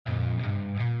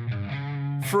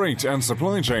Freight and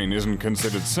supply chain isn't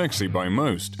considered sexy by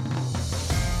most.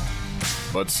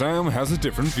 But Sam has a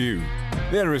different view.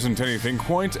 There isn't anything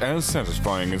quite as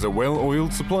satisfying as a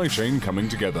well-oiled supply chain coming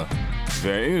together.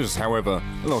 There is, however,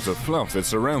 a lot of fluff that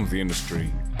surrounds the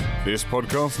industry. This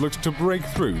podcast looks to break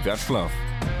through that fluff,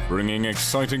 bringing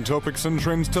exciting topics and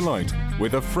trends to light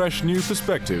with a fresh new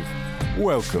perspective.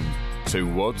 Welcome to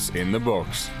What's in the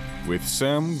Box with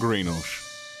Sam Greenosh.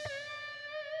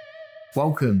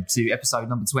 Welcome to episode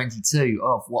number 22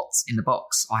 of What's in the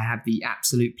Box. I have the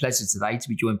absolute pleasure today to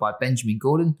be joined by Benjamin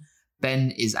Gordon.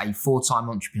 Ben is a four-time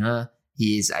entrepreneur.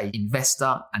 He is an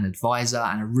investor, an advisor,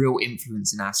 and a real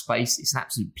influence in our space. It's an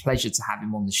absolute pleasure to have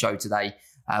him on the show today.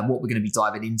 What we're going to be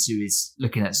diving into is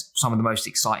looking at some of the most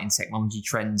exciting technology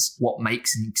trends, what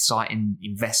makes an exciting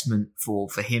investment for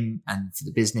him and for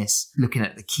the business, looking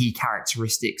at the key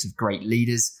characteristics of great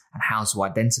leaders and how to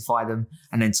identify them,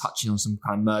 and then touching on some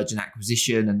kind of merger and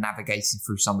acquisition and navigating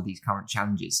through some of these current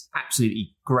challenges.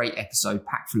 Absolutely great episode,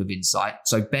 packed full of insight.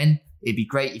 So Ben, it'd be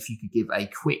great if you could give a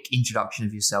quick introduction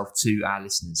of yourself to our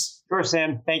listeners. Sure,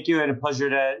 Sam. Thank you, and a pleasure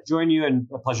to join you and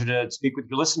a pleasure to speak with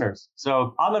your listeners.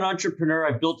 So I'm an entrepreneur.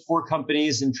 I built 4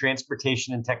 companies in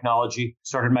transportation and technology.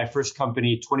 Started my first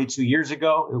company 22 years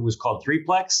ago. It was called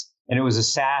Threeplex, and it was a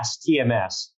SaaS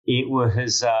TMS. It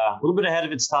was a little bit ahead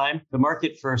of its time. The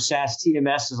market for SaaS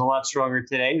TMS is a lot stronger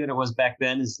today than it was back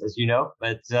then, as you know.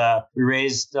 But we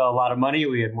raised a lot of money.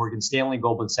 We had Morgan Stanley,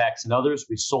 Goldman Sachs, and others.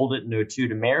 We sold it in 2002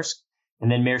 to Maersk,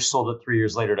 and then Maersk sold it 3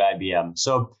 years later to IBM.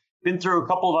 So been through a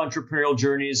couple of entrepreneurial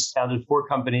journeys, founded 4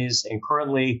 companies, and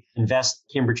currently invest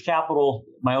Cambridge Capital,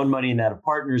 my own money and that of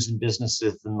partners in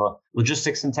businesses in the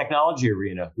logistics and technology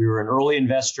arena. We were an early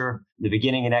investor in the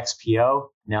beginning in XPO,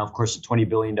 now, of course, a $20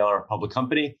 billion public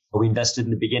company. We invested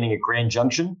in the beginning at Grand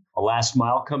Junction, a last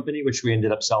mile company, which we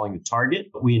ended up selling to Target.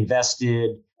 We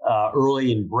invested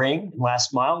early in Bring,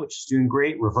 last mile, which is doing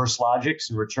great, Reverse Logics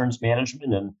and returns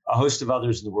management, and a host of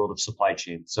others in the world of supply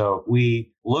chain. So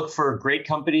we look for great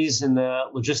companies in the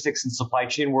logistics and supply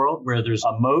chain world where there's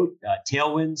a moat,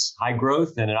 tailwinds, high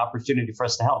growth, and an opportunity for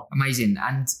us to help. Amazing.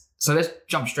 And so let's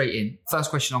jump straight in. First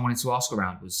question I wanted to ask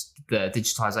around was the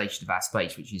digitization of our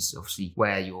space, which is obviously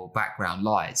where your background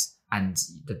lies. And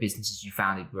the businesses you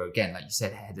founded were, again, like you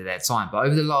said, ahead of their time. But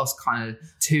over the last kind of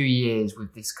 2 years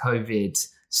with this COVID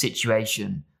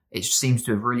situation, it seems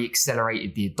to have really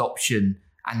accelerated the adoption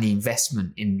and the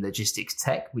investment in logistics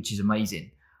tech, which is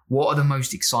amazing. What are the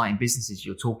most exciting businesses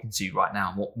you're talking to right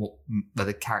now? What are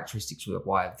the characteristics of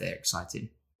why they're exciting?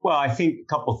 Well, I think a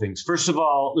couple of things. First of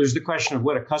all, there's the question of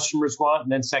what do customers want?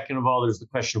 And then second of all, there's the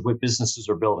question of what businesses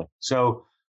are building. So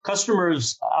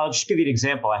customers, I'll just give you an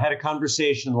example. I had a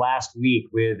conversation last week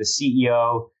with the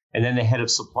CEO and then the head of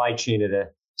supply chain at a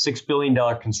 $6 billion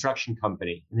construction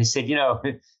company. And they said,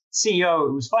 CEO,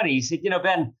 it was funny. He said,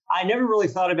 Ben, I never really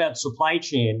thought about supply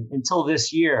chain until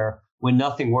this year when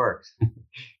nothing worked.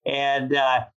 And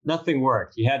nothing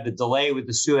worked. You had the delay with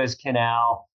the Suez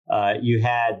Canal. You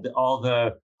had all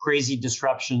the crazy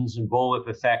disruptions and bullwhip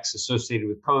effects associated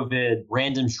with COVID,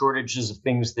 random shortages of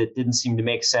things that didn't seem to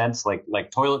make sense,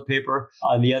 like toilet paper.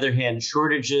 On the other hand,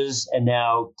 shortages and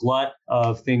now glut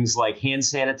of things like hand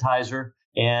sanitizer.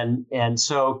 And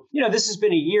so, this has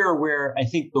been a year where I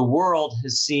think the world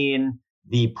has seen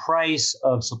the price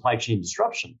of supply chain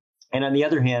disruption. And on the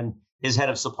other hand, his head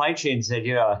of supply chain said,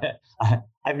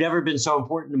 I've never been so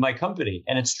important to my company.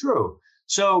 And it's true.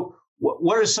 So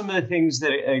what are some of the things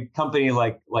that a company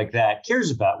like that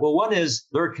cares about? Well, one is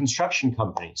they're a construction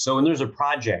company. So when there's a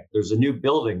project, there's a new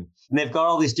building, and they've got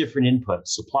all these different inputs,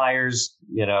 suppliers,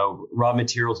 raw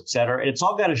materials, et cetera. And it's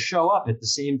all got to show up at the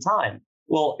same time.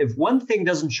 Well, if one thing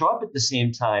doesn't show up at the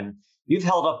same time, you've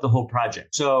held up the whole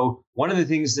project. So one of the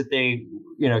things that they,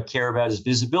 care about is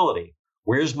visibility.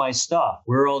 Where's my stuff?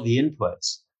 Where are all the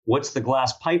inputs? What's the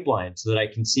glass pipeline so that I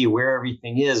can see where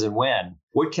everything is and when?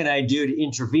 What can I do to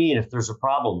intervene if there's a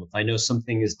problem? If I know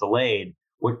something is delayed,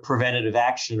 what preventative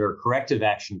action or corrective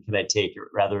action can I take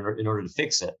rather in order to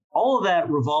fix it? All of that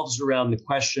revolves around the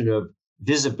question of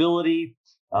visibility,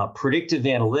 predictive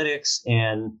analytics,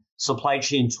 and supply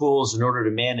chain tools in order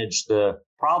to manage the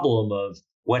problem of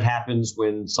what happens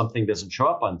when something doesn't show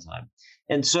up on time.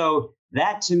 And so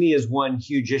that to me is one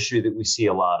huge issue that we see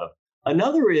a lot of.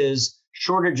 Another is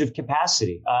shortage of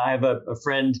capacity. I have a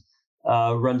friend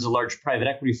runs a large private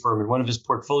equity firm, and one of his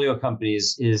portfolio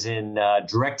companies is in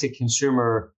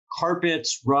direct-to-consumer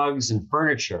carpets, rugs, and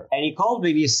furniture. And he called me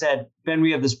and he said, Ben,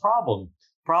 we have this problem.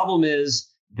 Problem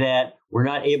is that we're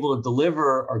not able to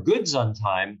deliver our goods on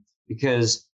time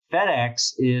because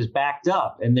FedEx is backed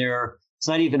up, and it's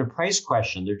not even a price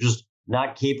question. They're just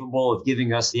not capable of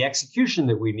giving us the execution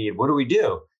that we need. What do we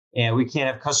do? and we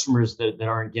can't have customers that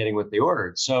aren't getting what they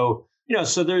ordered. So,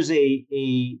 so there's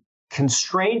a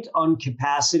constraint on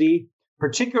capacity,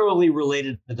 particularly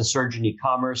related to the surge in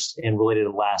e-commerce and related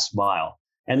to last mile.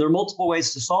 And there are multiple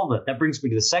ways to solve it. That brings me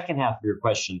to the second half of your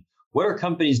question. What are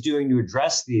companies doing to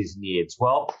address these needs?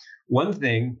 Well, one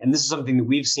thing, and this is something that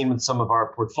we've seen with some of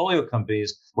our portfolio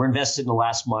companies, we're invested in a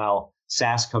last mile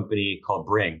SaaS company called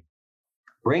Bring.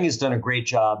 Bring has done a great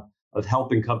job of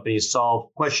helping companies solve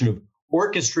the question of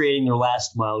orchestrating their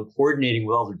last mile and coordinating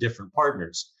with all their different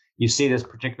partners. You see this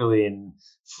particularly in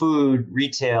food,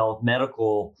 retail,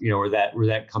 medical, where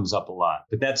that comes up a lot.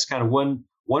 But that's kind of one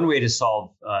way to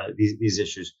solve these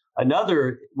issues.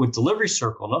 Another, with Delivery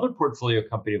Circle, another portfolio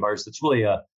company of ours that's really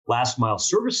a last mile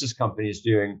services company is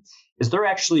doing, is they're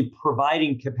actually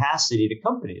providing capacity to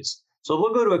companies. So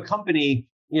they'll go to a company,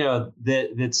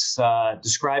 that's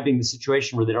describing the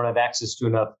situation where they don't have access to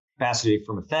enough capacity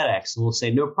from a FedEx, and we'll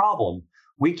say, no problem.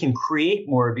 We can create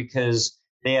more because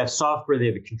they have software, they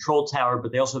have a control tower,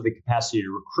 but they also have the capacity to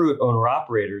recruit owner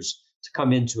operators to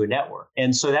come into a network.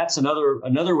 And so that's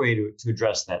another way to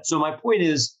address that. So my point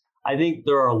is, I think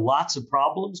there are lots of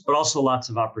problems, but also lots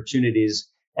of opportunities.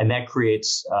 And that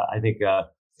creates, I think, a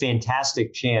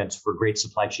fantastic chance for great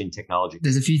supply chain technology.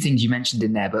 There's a few things you mentioned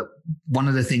in there, but one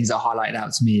of the things that highlighted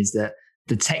out to me is that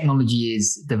the technology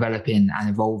is developing and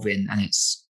evolving, and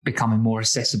it's becoming more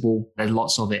accessible. There's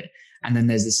lots of it. And then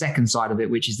there's the second side of it,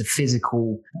 which is the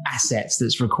physical assets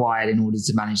that's required in order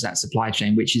to manage that supply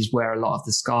chain, which is where a lot of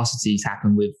the scarcities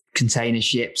happen with container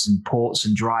ships and ports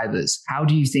and drivers. How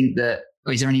do you think that,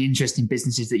 or is there any interesting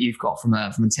businesses that you've got from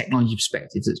a technology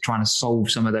perspective that's trying to solve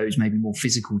some of those maybe more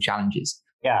physical challenges?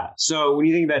 Yeah. So when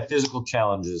you think about physical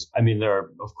challenges, I mean, there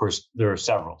are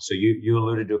several. So you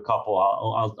alluded to a couple.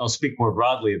 I'll speak more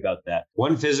broadly about that.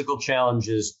 One physical challenge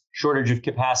is shortage of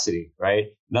capacity, right?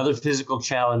 Another physical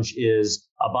challenge is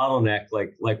a bottleneck,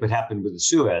 like what happened with the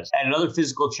Suez. And another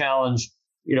physical challenge,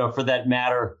 for that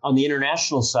matter, on the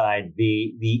international side,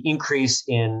 the increase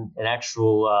in an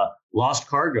actual lost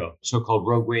cargo, so-called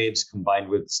rogue waves, combined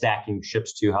with stacking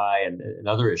ships too high and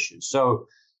other issues.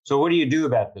 So what do you do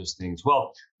about those things?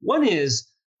 Well, one is,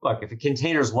 look, if a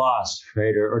container's lost,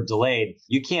 right, or delayed,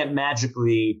 you can't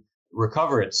magically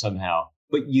recover it somehow.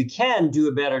 But you can do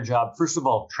a better job, first of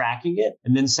all, tracking it,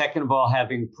 and then second of all,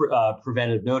 having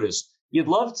preventive notice. You'd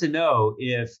love to know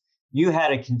if you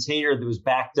had a container that was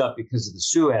backed up because of the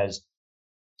Suez.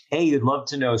 You'd love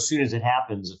to know as soon as it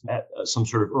happens, some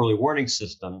sort of early warning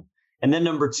system. And then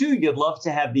number two, you'd love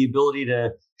to have the ability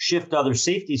to shift other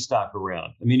safety stock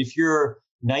around. I mean, if you're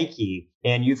Nike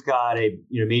and you've got a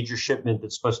major shipment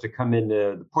that's supposed to come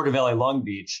into the Port of LA Long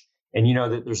Beach, and you know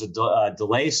that there's a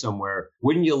delay somewhere,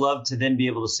 wouldn't you love to then be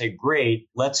able to say, great,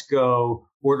 let's go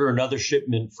order another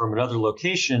shipment from another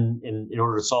location in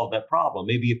order to solve that problem?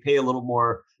 Maybe you pay a little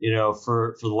more,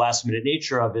 for the last minute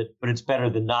nature of it, but it's better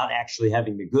than not actually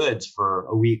having the goods for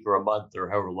a week or a month or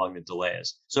however long the delay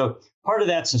is. So part of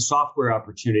that's a software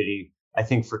opportunity, I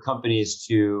think, for companies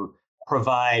to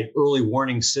provide early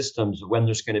warning systems of when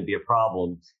there's going to be a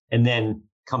problem, and then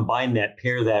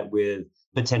pair that with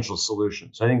potential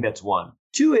solutions. So I think that's one.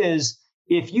 Two is,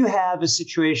 if you have a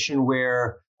situation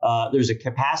where there's a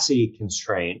capacity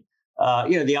constraint,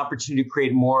 the opportunity to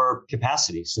create more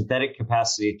capacity, synthetic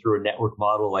capacity through a network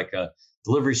model like a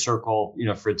Delivery Circle,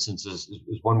 for instance, is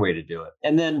one way to do it.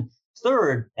 And then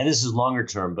third, and this is longer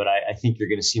term, but I think you're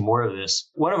going to see more of this.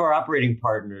 One of our operating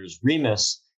partners,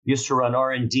 Remus, used to run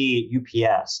R&D at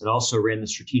UPS and also ran the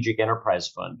Strategic Enterprise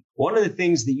Fund. One of the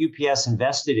things that UPS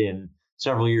invested in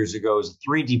several years ago is a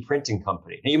 3D printing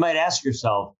company. Now, you might ask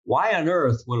yourself, why on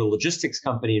earth would a logistics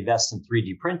company invest in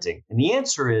 3D printing? And the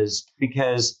answer is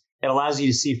because it allows you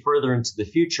to see further into the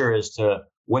future as to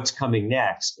what's coming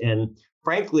next. And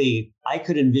frankly, I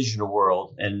could envision a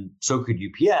world, and so could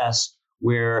UPS,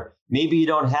 where maybe you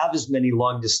don't have as many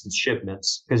long distance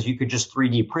shipments because you could just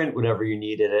 3D print whatever you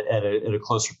need at a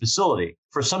closer facility.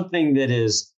 For something that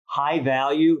is high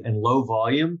value and low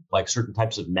volume, like certain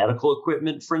types of medical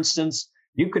equipment, for instance,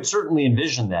 you could certainly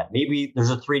envision that. Maybe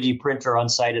there's a 3D printer on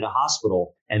site at a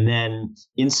hospital, and then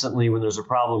instantly when there's a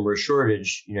problem or a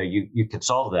shortage, you could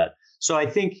solve that. So I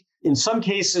think in some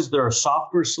cases there are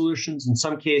software solutions, in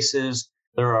some cases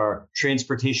there are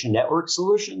transportation network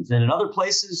solutions, and in other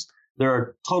places there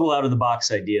are total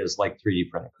out-of-the-box ideas like 3D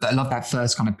printing. I love that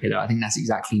first kind of pillar. I think that's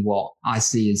exactly what I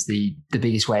see as the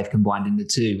biggest way of combining the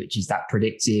two, which is that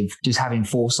predictive, just having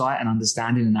foresight and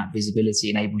understanding, and that visibility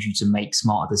enables you to make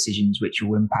smarter decisions, which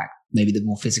will impact maybe the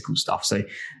more physical stuff. So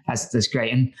that's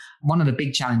great. And one of the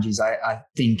big challenges I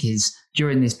think is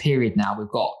during this period now, we've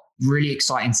got really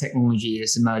exciting technology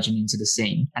that's emerging into the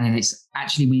scene. And then it's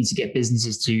actually, we need to get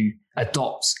businesses to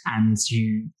adopt and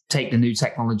to take the new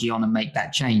technology on and make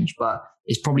that change. But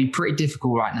it's probably pretty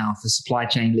difficult right now for supply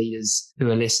chain leaders who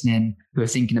are listening, who are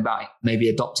thinking about maybe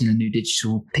adopting a new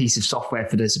digital piece of software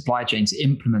for their supply chain to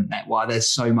implement that while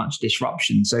there's so much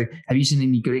disruption. So have you seen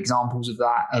any good examples of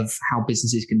that, of how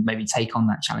businesses can maybe take on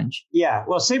that challenge? Yeah,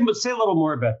 well, say a little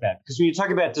more about that, because when you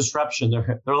talk about disruption,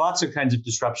 there are lots of kinds of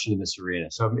disruption in this arena.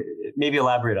 So maybe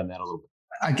elaborate on that a little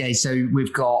bit. Okay, so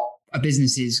we've got a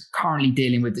business is currently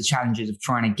dealing with the challenges of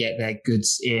trying to get their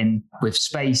goods in with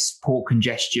space, port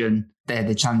congestion. They're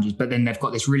the challenges. But then they've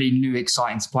got this really new,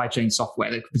 exciting supply chain software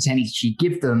that could potentially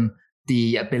give them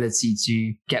the ability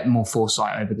to get more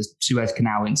foresight over the Suez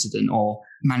Canal incident or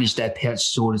manage their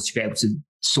purchase orders to be able to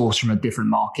source from a different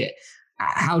market.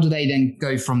 How do they then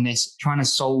go from this, trying to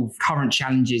solve current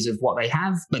challenges of what they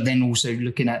have, but then also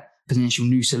looking at potential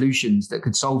new solutions that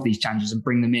could solve these challenges and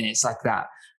bring them in? It's like that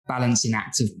balancing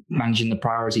act of managing the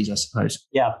priorities, I suppose.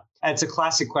 Yeah, it's a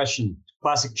classic question,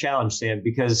 classic challenge, Sam,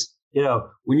 because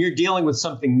when you're dealing with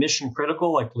something mission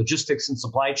critical like logistics and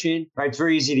supply chain, right, it's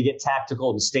very easy to get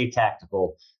tactical and stay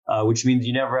tactical, which means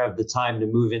you never have the time to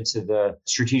move into the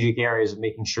strategic areas of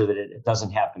making sure that it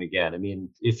doesn't happen again. I mean,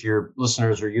 if your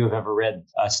listeners or you have ever read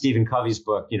Stephen Covey's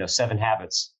book, 7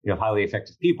 Habits of Highly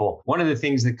Effective People, one of the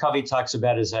things that Covey talks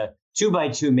about is a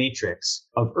 2x2 matrix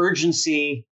of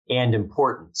urgency and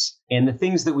importance. And the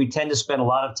things that we tend to spend a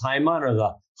lot of time on are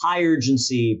the high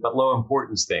urgency but low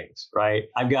importance things, right?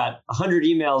 I've got 100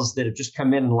 emails that have just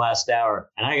come in the last hour,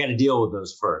 and I got to deal with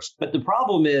those first. But the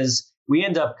problem is we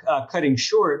end up cutting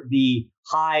short the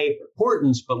high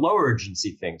importance but low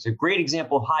urgency things. A great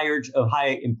example of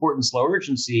high importance, low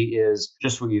urgency is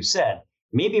just what you said.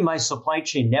 Maybe my supply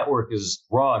chain network is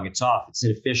wrong. It's off. It's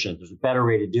inefficient. There's a better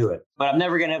way to do it. But I'm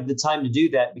never going to have the time to do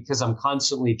that because I'm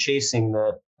constantly chasing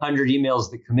the 100 emails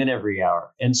that come in every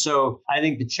hour. And so I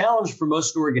think the challenge for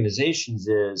most organizations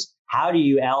is, how do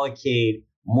you allocate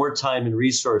more time and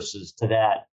resources to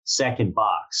that second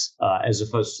box as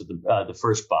opposed to the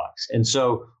first box? And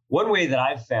so one way that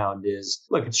I've found is,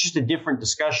 look, it's just a different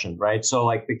discussion, right? So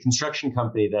like the construction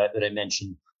company that I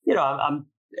mentioned,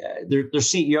 their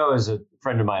CEO is a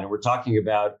friend of mine, and we're talking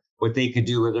about what they could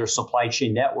do with their supply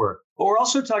chain network. But we're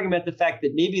also talking about the fact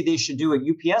that maybe they should do what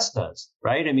UPS does,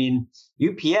 right? I mean,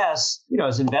 UPS,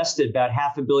 has invested about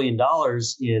 $500 million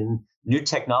in new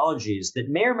technologies that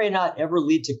may or may not ever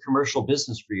lead to commercial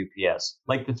business for UPS,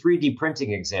 like the 3D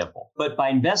printing example. But by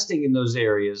investing in those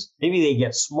areas, maybe they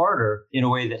get smarter in a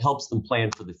way that helps them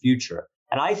plan for the future.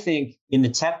 And I think in the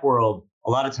tech world, a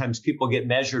lot of times people get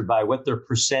measured by what their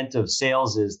percent of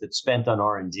sales is that's spent on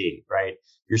R&D, right?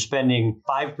 You're spending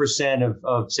 5%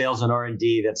 of sales on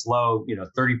R&D, that's low,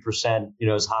 30%,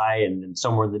 is high, and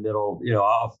somewhere in the middle,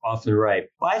 often right.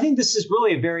 Well, I think this is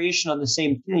really a variation on the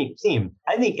same theme.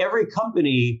 I think every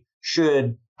company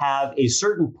should have a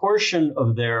certain portion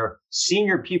of their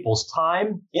senior people's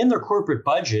time in their corporate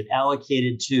budget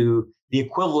allocated to the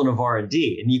equivalent of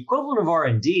R&D. And the equivalent of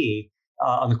R&D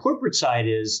on the corporate side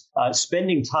is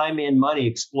spending time and money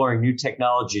exploring new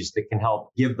technologies that can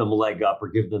help give them a leg up or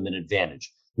give them an advantage.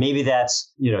 Maybe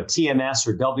that's, TMS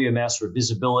or WMS or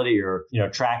visibility or,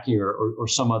 tracking or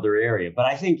some other area. But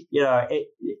I think,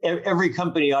 every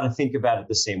company ought to think about it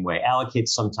the same way, allocate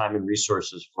some time and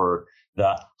resources for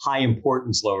the high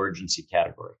importance, low urgency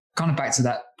category. Kind of back to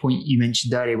that point you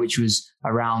mentioned earlier, which was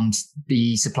around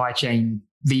the supply chain.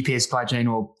 VP of supply chain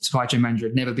or supply chain manager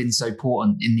had never been so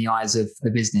important in the eyes of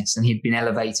the business, and he'd been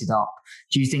elevated up.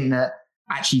 Do you think that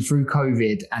actually through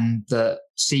COVID and the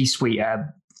C-suite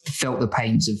felt the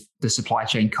pains of the supply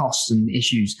chain costs and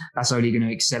issues, that's only going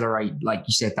to accelerate, like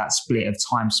you said, that split of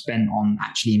time spent on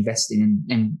actually investing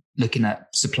and looking at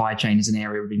supply chain as an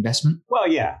area of investment? Well,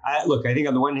 yeah. I think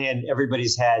on the one hand,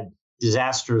 everybody's had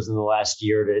disasters in the last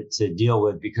year to deal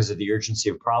with because of the urgency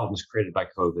of problems created by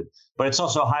COVID. But it's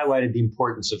also highlighted the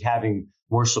importance of having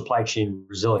more supply chain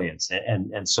resilience.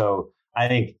 And so I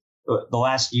think the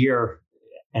last year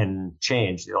and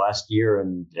change, the last year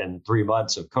and 3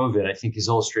 months of COVID, I think has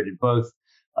illustrated both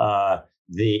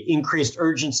the increased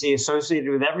urgency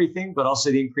associated with everything, but also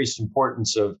the increased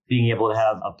importance of being able to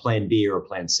have a plan B or a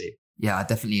plan C. Yeah, I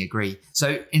definitely agree.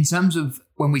 So in terms of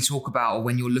when we talk about, or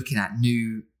when you're looking at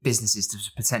new businesses to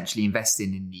potentially invest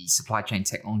in the supply chain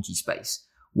technology space,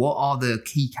 what are the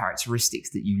key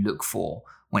characteristics that you look for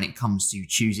when it comes to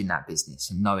choosing that business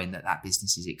and knowing that that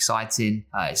business is exciting,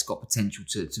 it's got potential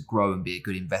to grow and be a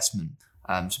good investment?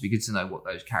 So it'd be good to know what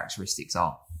those characteristics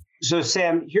are. So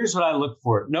Sam, here's what I look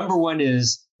for. Number one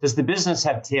is, does the business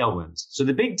have tailwinds? So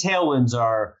the big tailwinds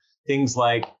are things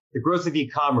like the growth of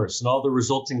e-commerce and all the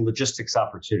resulting logistics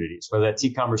opportunities, whether that's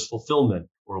e-commerce fulfillment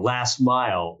or last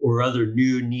mile or other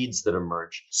new needs that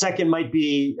emerge. Second might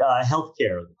be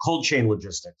healthcare, cold chain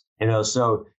logistics,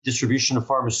 so distribution of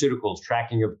pharmaceuticals,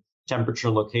 tracking of temperature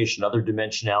and location, other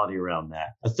dimensionality around that.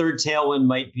 A third tailwind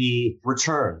might be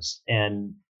returns.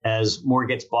 And as more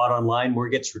gets bought online, more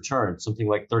gets returned. Something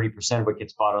like 30% of what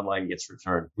gets bought online gets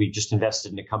returned. We just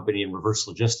invested in a company in reverse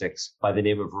logistics by the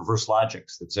name of Reverse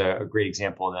Logics. That's a great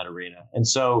example in that arena. And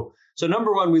so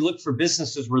number one, we look for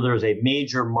businesses where there's a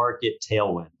major market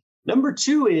tailwind. Number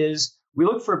two is we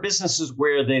look for businesses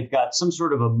where they've got some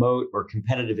sort of a moat or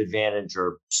competitive advantage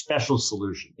or special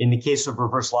solution. In the case of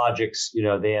Reverse Logics,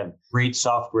 they have great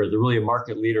software. They're really a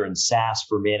market leader in SaaS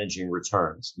for managing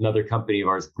returns. Another company of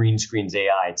ours, Greenscreens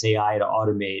AI. It's AI to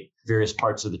automate various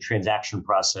parts of the transaction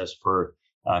process for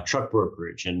truck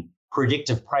brokerage and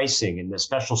predictive pricing. And the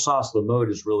special sauce, the moat,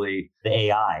 is really the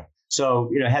AI.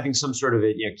 So, having some sort of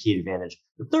a key advantage.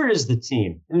 The third is the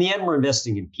team. In the end, we're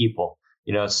investing in people.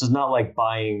 This is not like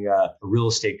buying a real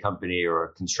estate company or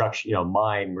a construction,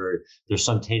 mine where there's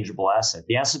some tangible asset.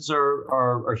 The assets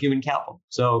are human capital.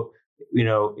 So,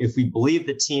 if we believe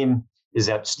the team is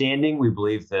outstanding, we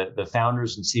believe that the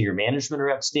founders and senior management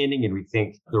are outstanding, and we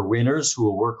think they're winners who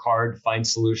will work hard, find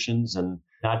solutions, and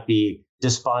not be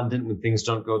despondent when things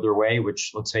don't go their way, which,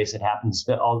 let's face it, happens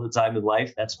all the time in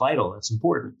life. That's vital. That's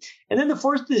important. And then the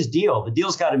fourth is deal. The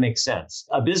deal's got to make sense.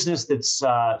 A business that's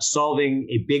solving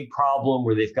a big problem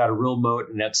where they've got a real moat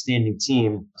and outstanding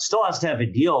team still has to have a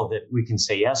deal that we can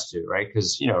say yes to, right?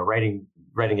 Because, writing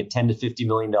a $10 to $50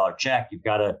 million check, you've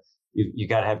got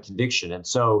to have conviction. And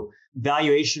so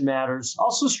valuation matters.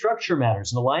 Also structure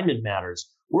matters and alignment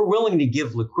matters. We're willing to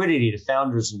give liquidity to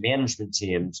founders and management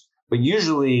teams, but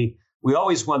usually we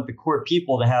always want the core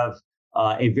people to have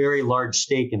a very large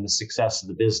stake in the success of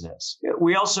the business.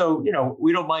 We also,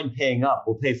 we don't mind paying up.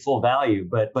 We'll pay full value,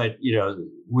 but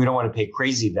we don't want to pay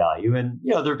crazy value. And,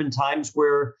 there have been times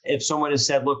where if someone has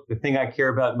said, look, the thing I care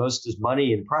about most is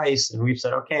money and price. And we've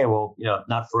said, okay, well,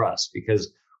 not for us,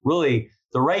 because really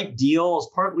the right deal is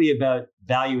partly about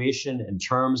valuation and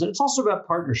terms, and it's also about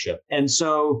partnership. And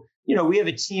so, we have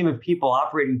a team of people,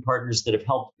 operating partners, that have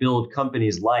helped build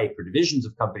companies like, or divisions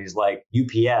of companies like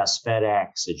UPS,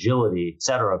 FedEx, Agility, et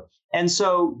cetera. And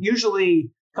so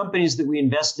usually companies that we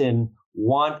invest in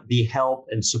want the help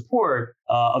and support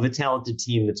of a talented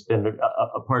team that's been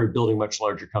a part of building much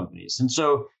larger companies.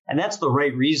 And that's the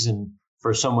right reason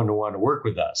for someone to want to work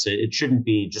with us. It shouldn't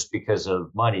be just because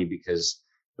of money, because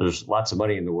there's lots of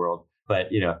money in the world. But,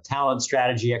 talent,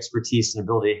 strategy, expertise, and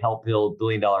ability to help build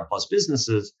billion-dollar-plus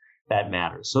businesses, that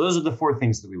matters. So those are the four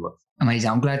things that we look for. Amazing.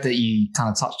 I'm glad that you kind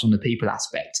of touched on the people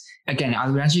aspect. Again, I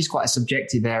would imagine it's quite a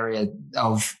subjective area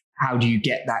of how do you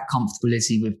get that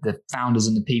comfortability with the founders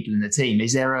and the people in the team.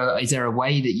 Is there a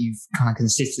way that you've kind of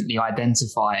consistently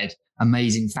identified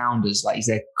amazing founders? Like, is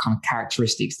there kind of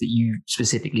characteristics that you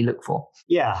specifically look for?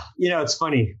 Yeah. It's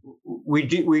funny.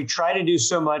 We try to do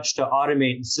so much to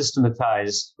automate and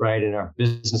systematize, right, in our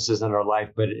businesses and our life.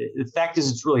 But the fact is,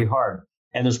 it's really hard.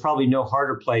 And there's probably no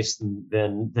harder place than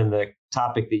the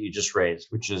topic that you just raised,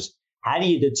 which is how do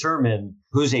you determine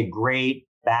who's a great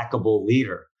backable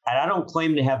leader? And I don't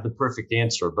claim to have the perfect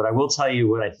answer, but I will tell you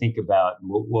what I think about and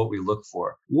what we look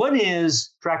for. One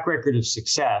is track record of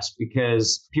success,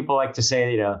 because people like to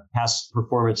say, past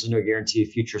performance is no guarantee of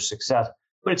future success,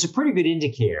 but it's a pretty good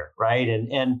indicator, right?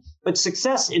 But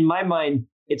success, in my mind,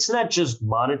 it's not just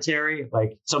monetary,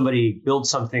 like somebody builds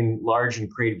something large and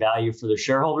create value for their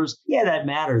shareholders. Yeah, that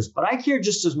matters. But I care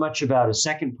just as much about a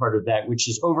second part of that, which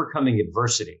is overcoming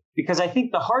adversity. Because I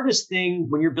think the hardest thing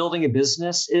when you're building a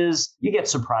business is you get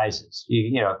surprises,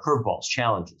 curveballs,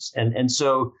 challenges. And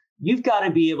so you've got to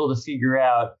be able to figure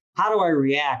out, how do I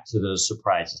react to those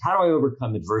surprises? How do I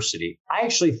overcome adversity? I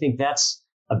actually think that's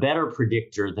a better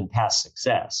predictor than past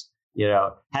success.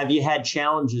 Have you had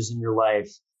challenges in your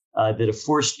life that have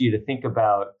forced you to think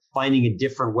about finding a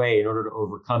different way in order to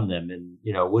overcome them? And,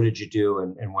 what did you do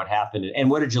and what happened? And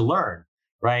what did you learn?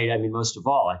 Right. I mean, most of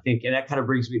all, I think, and that kind of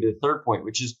brings me to the third point,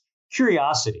 which is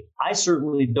curiosity. I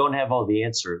certainly don't have all the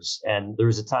answers. And there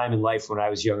was a time in life when I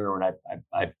was younger when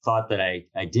I thought that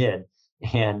I did.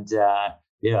 And,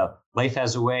 life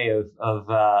has a way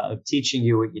of teaching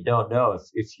you what you don't know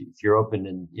if you're open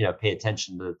and, pay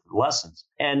attention to the lessons.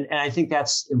 And I think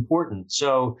that's important.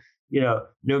 So,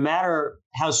 no matter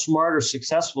how smart or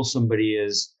successful somebody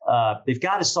is, they've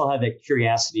got to still have that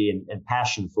curiosity and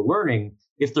passion for learning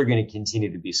if they're going to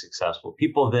continue to be successful.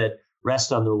 People that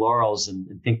rest on their laurels and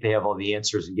think they have all the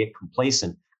answers and get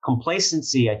complacent.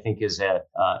 Complacency, I think, is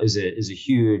a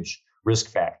huge risk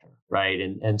factor. right?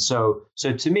 And so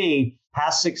to me,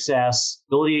 past success,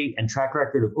 ability and track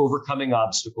record of overcoming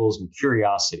obstacles, and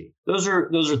curiosity. Those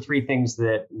are three things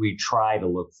that we try to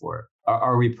look for.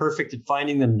 Are we perfect at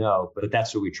finding them? No, but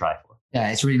that's what we try for. Yeah,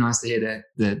 it's really nice to hear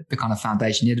the kind of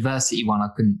foundation. The adversity one, I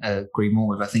couldn't agree more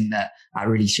with. I think that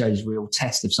really shows real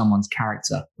test of someone's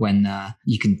character when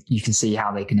you can see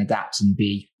how they can adapt and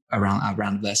be around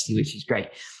adversity, which is great.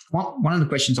 One of the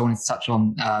questions I wanted to touch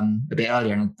on a bit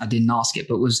earlier, and I didn't ask it,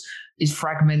 but is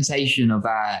fragmentation of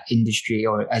our industry,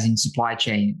 or as in supply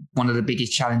chain, one of the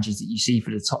biggest challenges that you see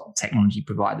for the top technology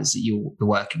providers that you're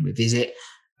working with? Is it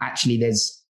actually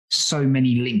there's so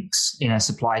many links in a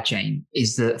supply chain?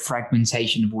 Is the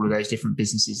fragmentation of all of those different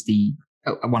businesses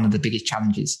one of the biggest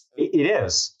challenges? It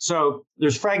is. So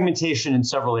there's fragmentation in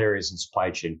several areas in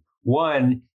supply chain.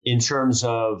 One, in terms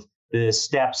of the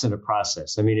steps in a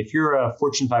process. I mean, if you're a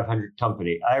Fortune 500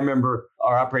 company, I remember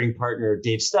our operating partner,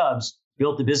 Dave Stubbs,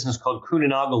 built a business called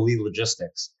Kuehne+Nagel Lead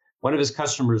Logistics. One of his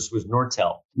customers was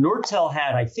Nortel. Nortel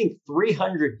had, I think,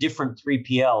 300 different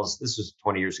 3PLs. This was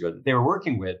 20 years ago that they were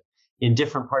working with in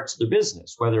different parts of their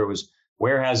business, whether it was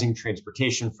warehousing,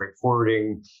 transportation, freight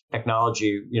forwarding,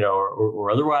 technology,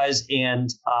 or otherwise. And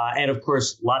of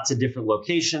course, lots of different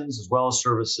locations, as well as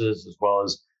services, as well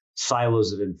as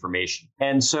silos of information.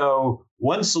 And so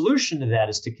one solution to that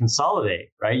is to consolidate,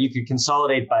 right? You could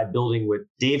consolidate by building what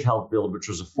Dave helped build, which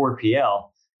was a 4PL,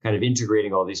 kind of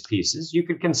integrating all these pieces. You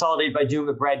could consolidate by doing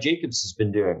what Brad Jacobs has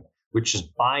been doing, which is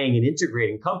buying and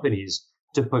integrating companies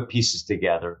to put pieces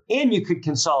together. And you could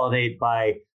consolidate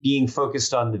by being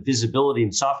focused on the visibility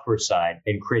and software side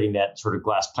and creating that sort of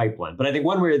glass pipeline. But I think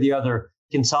one way or the other,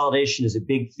 consolidation is a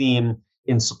big theme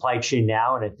in supply chain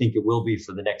now, and I think it will be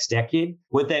for the next decade.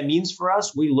 What that means for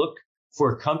us, we look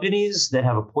for companies that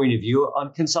have a point of view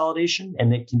on consolidation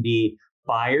and that can be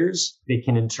buyers. They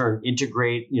can in turn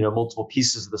integrate, multiple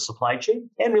pieces of the supply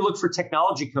chain. And we look for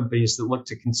technology companies that look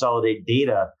to consolidate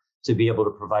data to be able to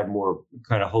provide more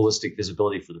kind of holistic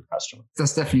visibility for the customer.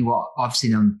 That's definitely what I've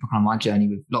seen on kind of my journey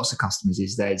with lots of customers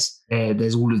is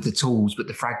there's all of the tools, but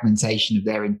the fragmentation of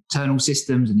their internal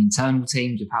systems and internal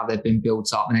teams of how they've been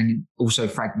built up, and then also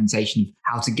fragmentation of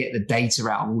how to get the data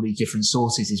out of all these different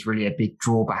sources is really a big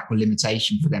drawback or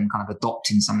limitation for them kind of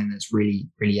adopting something that's really,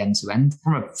 really end to end.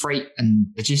 From a freight and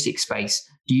logistics space,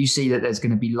 do you see that there's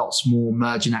going to be lots more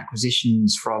merger and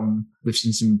acquisitions we've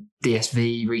seen some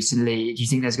DSV recently? Do you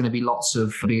think there's going to be lots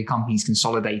of bigger companies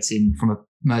consolidating from a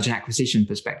merger and acquisition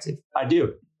perspective? I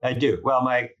do. Well,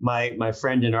 my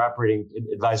friend and our operating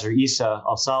advisor, Isa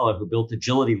Al-Saleh, who built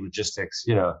Agility Logistics,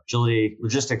 Agility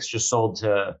Logistics just sold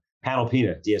to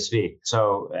Panalpina, DSV.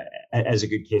 So as a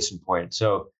good case in point.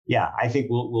 So yeah, I think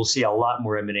we'll see a lot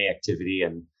more M&A activity,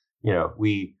 and,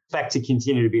 we expect to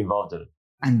continue to be involved in it.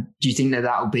 And do you think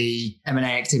that will be M&A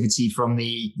activity from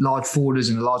the large forwarders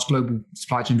and the large global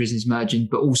supply chain business merging,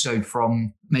 but also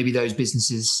from maybe those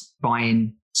businesses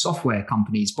buying software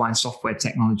companies, buying software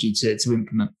technology to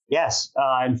implement? Yes.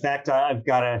 In fact, I've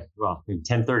got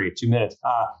 10:30, 2 minutes.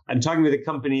 I'm talking with a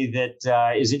company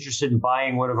that is interested in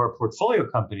buying one of our portfolio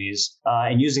companies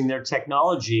and using their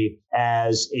technology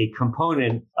as a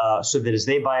component so that as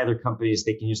they buy other companies,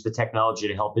 they can use the technology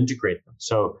to help integrate them.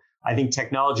 So I think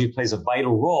technology plays a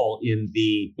vital role in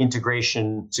the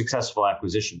integration, successful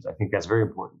acquisitions. I think that's very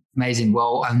important. Amazing.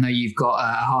 Well, I know you've got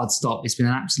a hard stop. It's been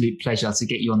an absolute pleasure to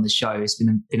get you on the show. It's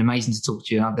been amazing to talk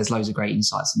to you. There's loads of great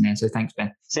insights in there. So thanks,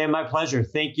 Ben. Sam, my pleasure.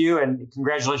 Thank you. And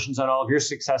congratulations on all of your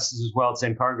successes as well at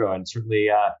Zencargo. And certainly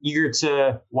eager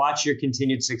to watch your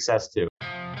continued success too.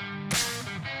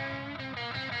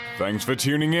 Thanks for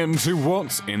tuning in to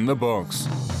What's in the Box.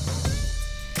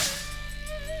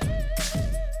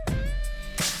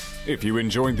 If you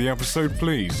enjoyed the episode,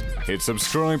 please hit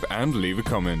subscribe and leave a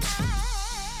comment.